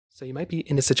So you might be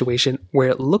in a situation where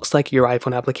it looks like your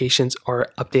iPhone applications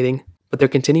are updating, but they're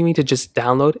continuing to just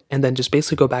download and then just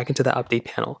basically go back into the update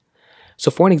panel. So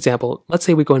for an example, let's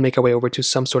say we go and make our way over to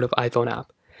some sort of iPhone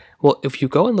app. Well, if you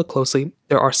go and look closely,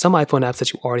 there are some iPhone apps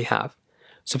that you already have.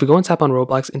 So if we go and tap on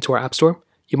Roblox into our app store,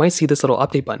 you might see this little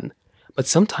update button. But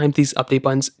sometimes these update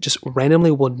buttons just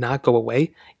randomly will not go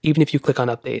away, even if you click on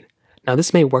update. Now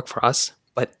this may work for us,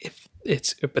 but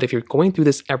if you're going through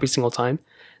this every single time,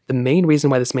 the main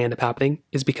reason why this may end up happening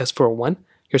is because, for one,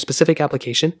 your specific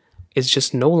application is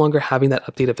just no longer having that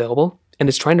update available and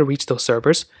is trying to reach those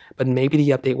servers, but maybe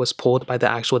the update was pulled by the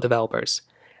actual developers.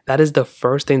 That is the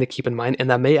first thing to keep in mind, and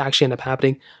that may actually end up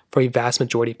happening for a vast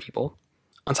majority of people.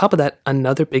 On top of that,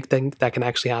 another big thing that can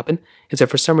actually happen is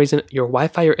that for some reason your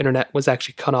Wi-Fi or internet was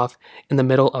actually cut off in the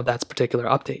middle of that particular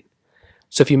update.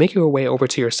 So if you make your way over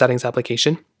to your settings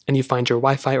application and you find your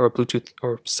Wi-Fi or Bluetooth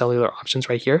or cellular options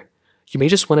right here, you may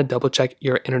just want to double check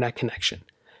your internet connection.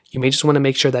 You may just want to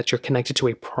make sure that you're connected to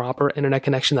a proper internet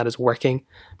connection that is working,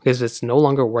 because if it's no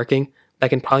longer working, that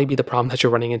can probably be the problem that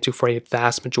you're running into for a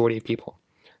vast majority of people.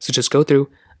 So just go through,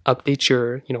 update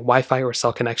your Wi-Fi or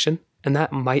cell connection, and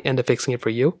that might end up fixing it for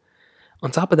you.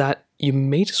 On top of that, you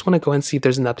may just want to go and see if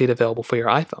there's an update available for your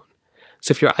iPhone.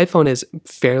 So if your iPhone is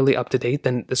fairly up to date,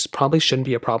 then this probably shouldn't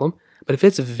be a problem. But if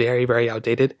it's very, very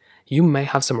outdated, you may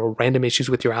have some random issues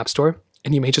with your app store,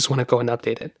 and you may just want to go and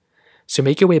update it. So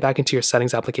make your way back into your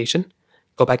settings application,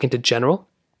 go back into general,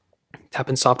 tap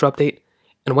in software update,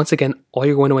 and once again, all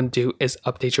you're going to want to do is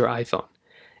update your iPhone.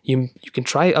 You can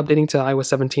try updating to iOS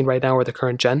 17 right now or the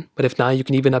current gen, but if not, you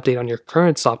can even update on your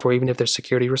current software, even if there's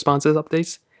security responses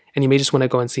updates, and you may just want to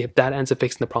go and see if that ends up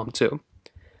fixing the problem too.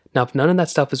 Now, if none of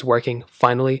that stuff is working,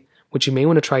 finally, what you may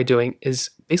want to try doing is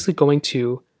basically going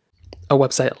to a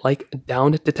website like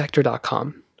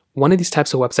downdetector.com. One of these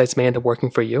types of websites may end up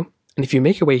working for you. And if you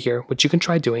make your way here, what you can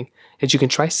try doing is you can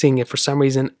try seeing if for some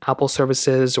reason Apple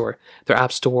services or their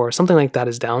app store or something like that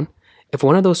is down. If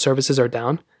one of those services are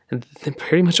down, then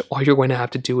pretty much all you're going to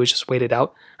have to do is just wait it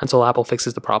out until Apple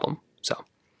fixes the problem. So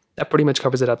that pretty much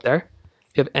covers it up there.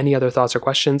 If you have any other thoughts or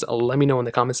questions, let me know in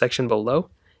the comment section below.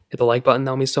 Hit the like button,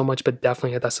 that would mean so much, but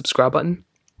definitely hit that subscribe button.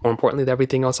 More importantly than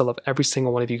everything else, I love every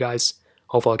single one of you guys.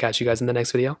 Hopefully I'll catch you guys in the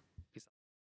next video.